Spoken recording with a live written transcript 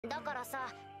だからさ、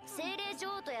精霊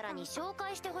女王とやらに紹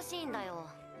介してほしいんだよ。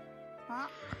あ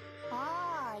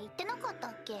あ、言ってなかった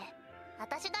っけ？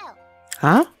私だよ。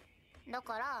Huh? だ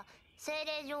から、精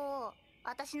霊女王、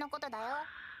私のことだよ。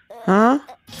Huh?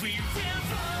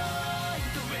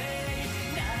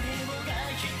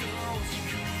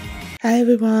 Hi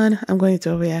everyone, I'm going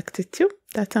to react to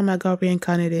that time I got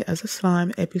reincarnated as a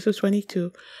slime, episode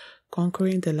 22,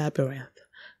 Conquering the Labyrinth.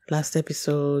 Last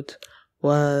episode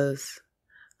was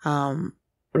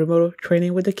remote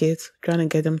training with the kids, trying to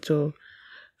get them to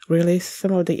release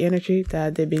some of the energy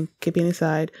that they've been keeping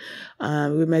inside.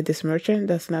 We met this merchant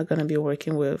that's not going to be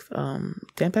working with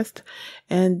Tempest.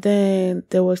 And then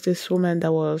there was this woman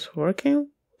that was with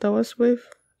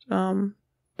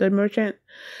the merchant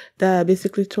that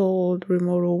basically told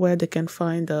Rimuru where they can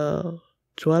find the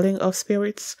dwelling of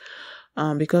spirits.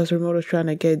 Because Rimuru is trying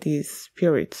to get these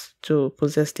spirits to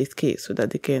possess these keys so that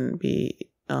they can be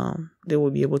they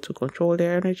will be able to control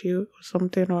their energy or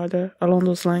something or other along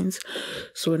those lines.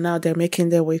 So now they're making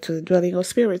their way to the dwelling of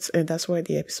spirits, and that's where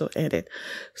the episode ended.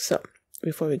 So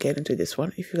before we get into this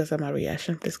one, if you guys have my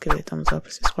reaction, please give it a thumbs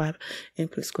up, subscribe, and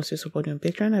please consider supporting on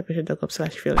Patreon. I appreciate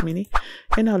 .com/feelmini.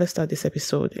 And now let's start this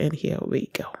episode, and here we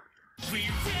go.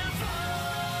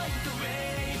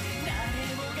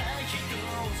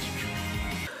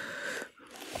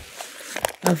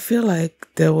 I feel like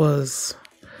there was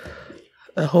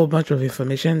a whole bunch of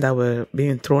information that were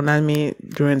being thrown at me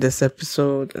during this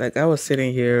episode. Like, I was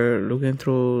sitting here looking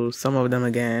through some of them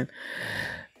again,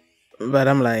 but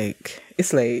I'm like,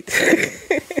 it's late.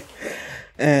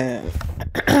 And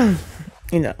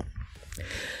you know,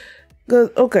 because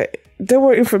okay, there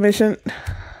were information.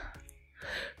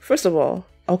 First of all,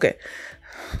 okay,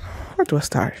 where do I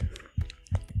start?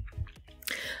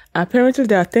 Apparently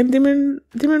there are 10 demon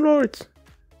lords.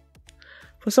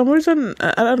 For some reason,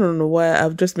 I don't know why,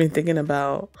 I've just been thinking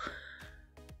about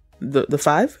the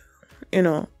 5, you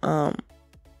know,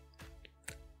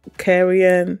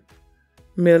 Carrion,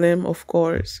 Milim, of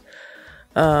course,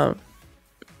 that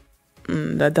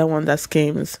one that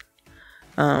schemes,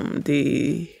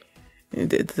 the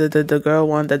girl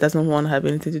one that doesn't want to have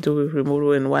anything to do with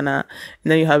Rimuru and Wana,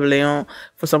 and then you have Leon.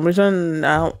 For some reason,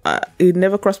 now it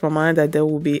never crossed my mind that there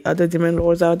will be other demon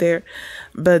lords out there,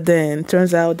 but then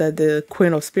turns out that the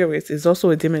Queen of Spirits is also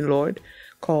a demon lord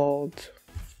called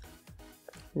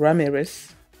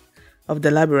Ramirez of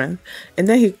the Labyrinth, and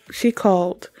then she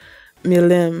called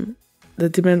Milim the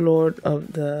demon lord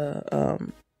of the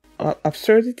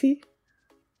absurdity,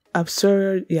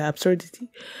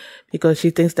 because she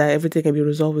thinks that everything can be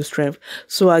resolved with strength.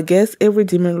 So I guess every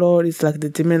demon lord is like the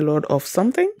demon lord of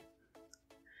something.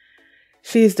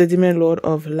 She is the demon lord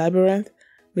of Labyrinth.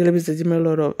 Milim is the demon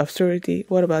lord of absurdity.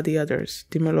 What about the others?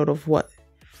 Demon lord of what?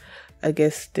 I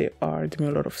guess they are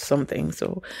demon lord of something.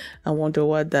 So I wonder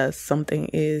what that something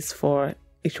is for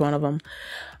each one of them.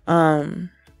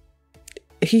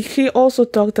 He also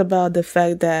talked about the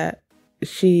fact that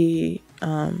she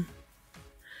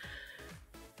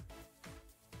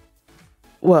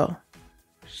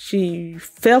she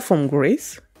fell from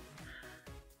grace.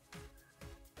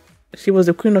 She was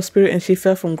the Queen of Spirit and she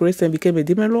fell from grace and became a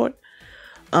demon lord.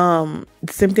 The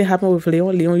same thing happened with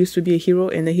Leon. Leon used to be a hero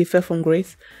and then he fell from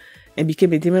grace and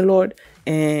became a demon lord.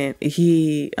 And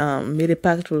he made a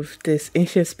pact with this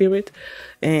ancient spirit,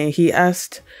 and he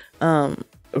asked Ramirez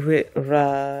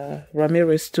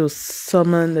to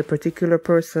summon a particular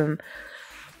person,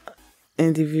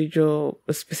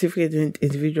 specifically the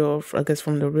individual, I guess,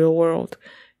 from the real world,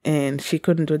 and she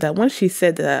couldn't do that. When she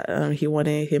said that he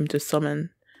wanted him to summon,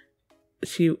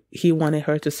 he wanted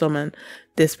her to summon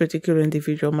this particular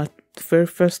individual, my very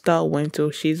first thought went to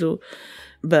Shizu,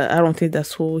 but I don't think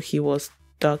that's who he was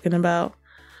talking about.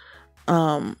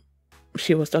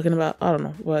 She was talking about, I don't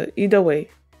know, but either way,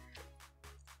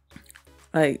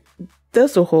 like,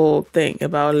 there's a whole thing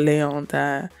about Leon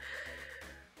that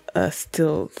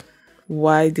still,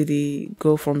 why did he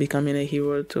go from becoming a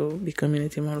hero to becoming a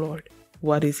demon lord?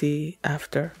 What is he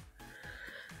after?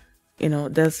 You know,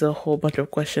 there's a whole bunch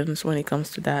of questions when it comes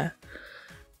to that.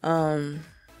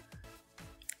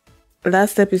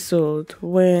 Last episode,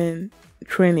 when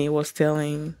Trini was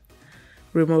telling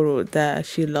Rimuru that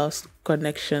she lost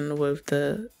connection with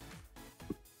the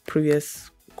previous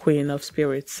Queen of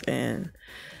Spirits and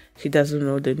she doesn't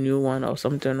know the new one or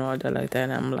something or other like that,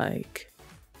 and I'm like,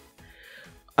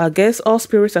 I guess all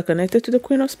spirits are connected to the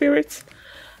Queen of Spirits.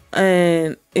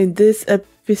 And in this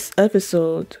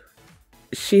episode,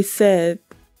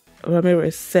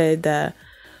 Ramirez said that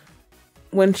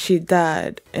when she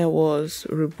died and was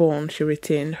reborn, she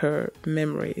retained her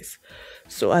memories.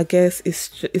 So I guess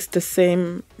it's the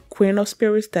same queen of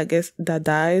spirits that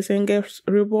dies and gets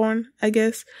reborn, I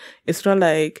guess. It's not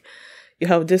like you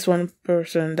have this one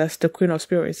person that's the queen of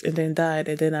spirits and then died,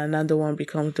 and then another one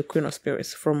becomes the queen of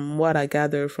spirits. From what I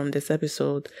gather from this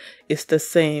episode, it's the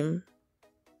same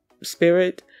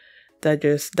spirit that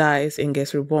just dies and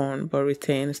gets reborn but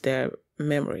retains their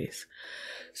memories.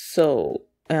 So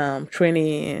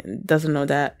Trini doesn't know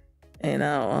that, and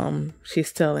now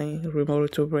she's telling Rimuru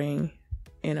to bring,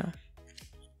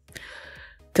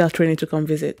 tell Trini to come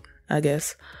visit, I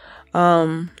guess.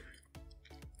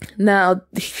 Now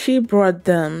she brought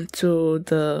them to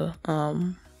the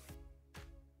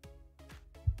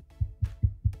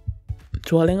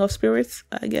dwelling of spirits,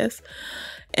 I guess,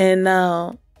 and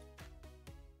now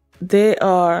they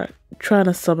are trying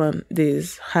to summon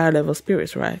these higher level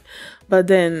spirits, right? But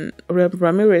then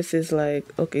Ramirez is like,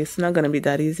 okay, it's not gonna be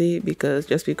that easy, because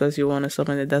just because you want to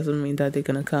summon it doesn't mean that they're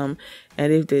gonna come,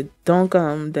 and if they don't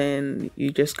come, then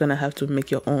you're just gonna have to make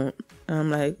your own.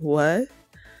 I'm like, what?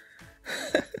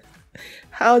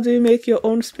 How do you make your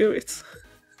own spirits?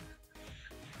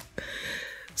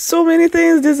 So many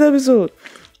things this episode.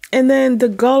 And then the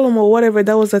golem or whatever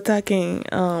that was attacking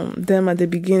them at the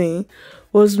beginning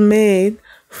was made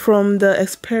from the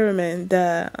experiment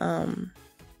that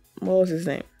what was his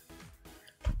name?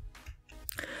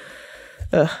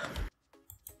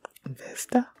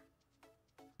 Vesta?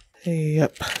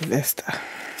 Yep, Vesta.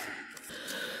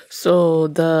 So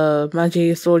the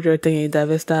magic soldier thingy that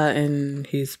Vesta and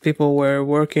his people were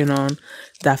working on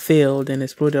that failed and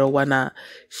exploded or whatnot,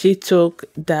 she took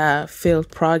that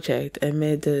failed project and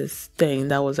made this thing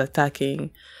that was attacking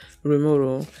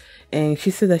Rimuru. And she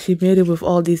said that she made it with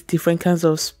all these different kinds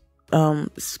of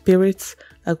spirits,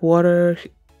 like water.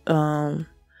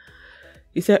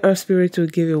 You said earth spirit to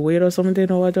give it weight or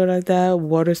something or whatever like that.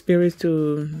 Water spirit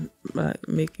to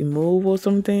make it move or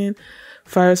something.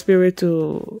 Fire spirit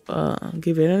to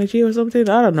give it energy or something.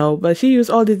 I don't know. But she used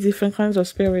all these different kinds of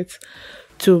spirits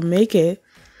to make it.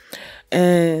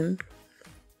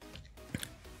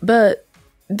 But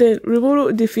then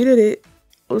Rimuru defeated it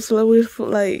also with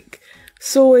like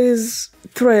Soe's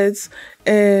threads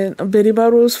and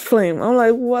Benimaru's flame. I'm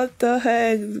like, what the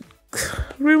heck?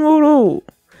 Rimuru.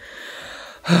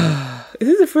 Is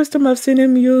this the first time I've seen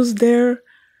him use their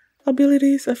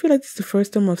abilities? I feel like this is the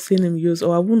first time I've seen him use,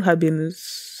 or I wouldn't have been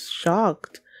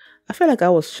shocked. I feel like I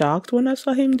was shocked when I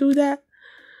saw him do that.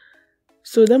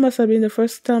 So that must have been the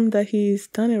first time that he's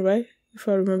done it, right? If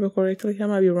I remember correctly. I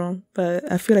might be wrong,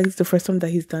 but I feel like it's the first time that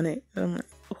he's done it. I'm like,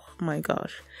 oh my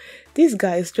gosh. This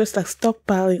guy is just like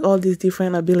stockpiling all these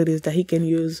different abilities that he can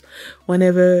use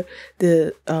whenever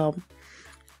the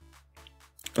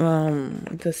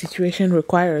situation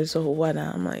requires or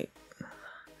whatnot. I'm like,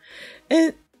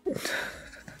 and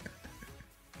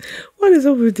what is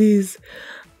up with these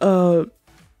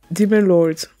demon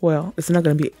lords? Well, it's not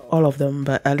gonna be all of them,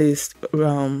 but at least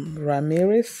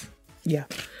Ramirez, yeah,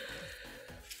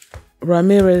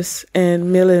 Ramirez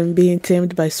and Milim being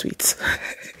tamed by sweets.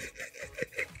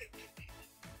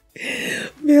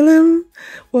 Milim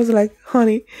was like,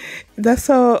 honey, that's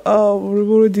how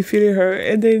Rimuru defeated her.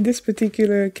 And then in this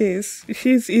particular case,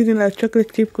 she's eating like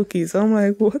chocolate chip cookies. I'm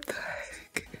like, what the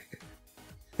heck?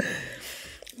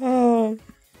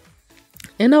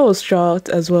 And I was shocked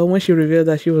as well when she revealed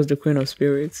that she was the queen of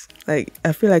spirits. Like,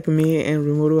 I feel like me and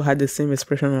Rimuru had the same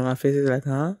expression on our faces, like,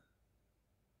 huh?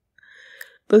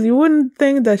 Because you wouldn't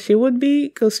think that she would be,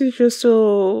 because she's just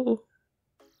so,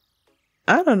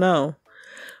 I don't know.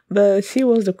 But she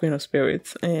was the queen of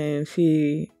spirits, and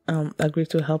she agreed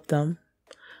to help them,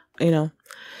 and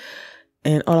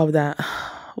all of that.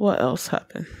 What else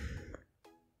happened?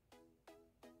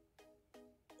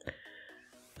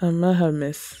 I might have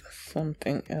missed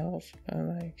something else.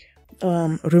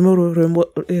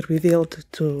 Rimuru revealed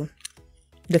to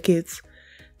the kids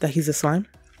that he's a slime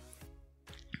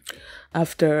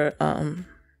after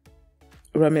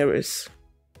Ramirez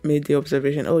made the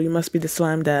observation, oh, you must be the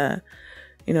slime that,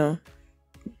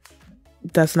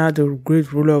 that's not the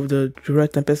great ruler of the Jura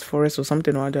Tempest Forest or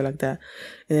something or other like that.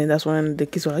 And then that's when the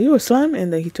kids were like, you a slime?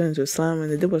 And then he turned into a slime,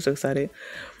 and they were so excited.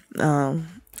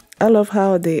 I love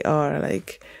how they are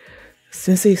like,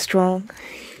 since he's strong,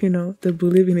 they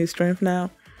believe in his strength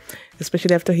now,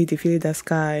 especially after he defeated that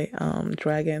sky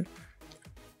dragon.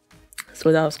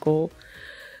 So that was cool.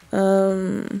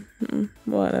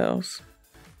 What else?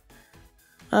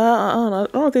 I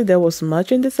don't think there was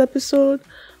much in this episode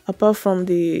apart from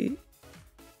the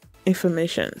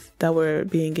information that were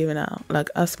being given out, like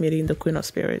us meeting the Queen of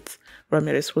Spirits.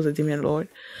 Ramirez was a demon lord,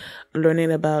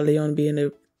 learning about Leon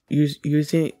being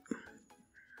using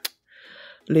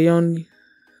Leon.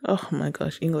 Oh my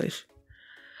gosh, English.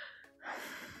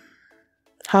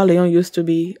 how Leon used to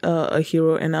be a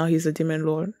hero and now he's a demon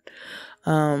lord.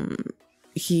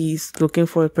 He's looking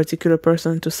for a particular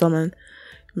person to summon,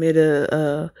 made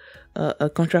a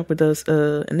contract with us,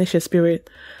 initial spirit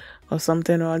or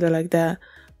something or other like that.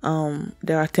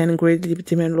 There are 10 great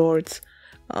demon lords.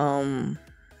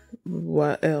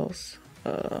 What else?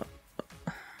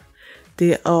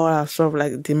 They all are sort of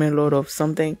like demon lord of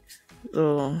something.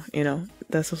 So, you know,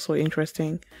 that's also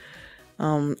interesting.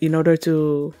 In order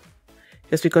to,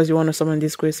 just because you want to summon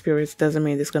these great spirits doesn't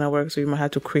mean it's gonna work. So you might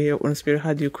have to create your own spirit.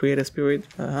 How do you create a spirit?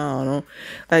 I don't know.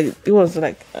 Like, it was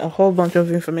like a whole bunch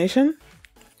of information,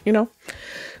 you know.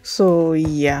 So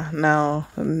yeah, now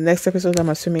next episode, I'm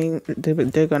assuming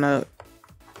they're gonna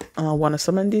want to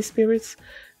summon these spirits.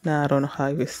 Now I don't know how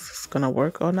it's gonna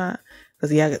work or not,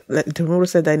 because yeah, like the rule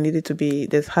said that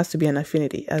there has to be an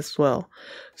affinity as well.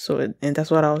 So, and that's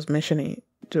what I was mentioning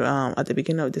to, at the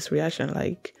beginning of this reaction.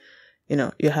 Like, you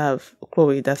know, you have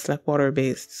Chloe that's like water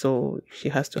based, so she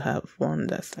has to have one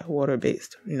that's like water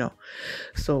based, you know.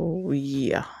 So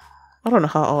yeah, I don't know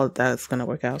how all that's gonna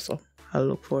work out, so I'll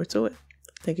look forward to it.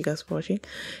 Thank you guys for watching,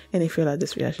 and if you like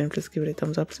this reaction, please give it a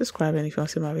thumbs up, subscribe, and if you want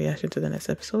to see my reaction to the next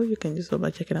episode, you can do so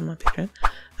by checking out my Patreon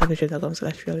at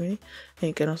patreon.com/feelme, and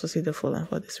you can also see the full length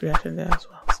for this reaction there as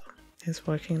well. So thanks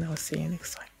for watching, and I'll see you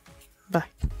next time. Bye.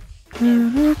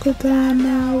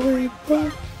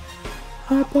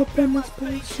 Hop up in my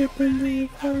spaceship and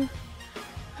leave her.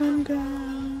 I'm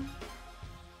gone.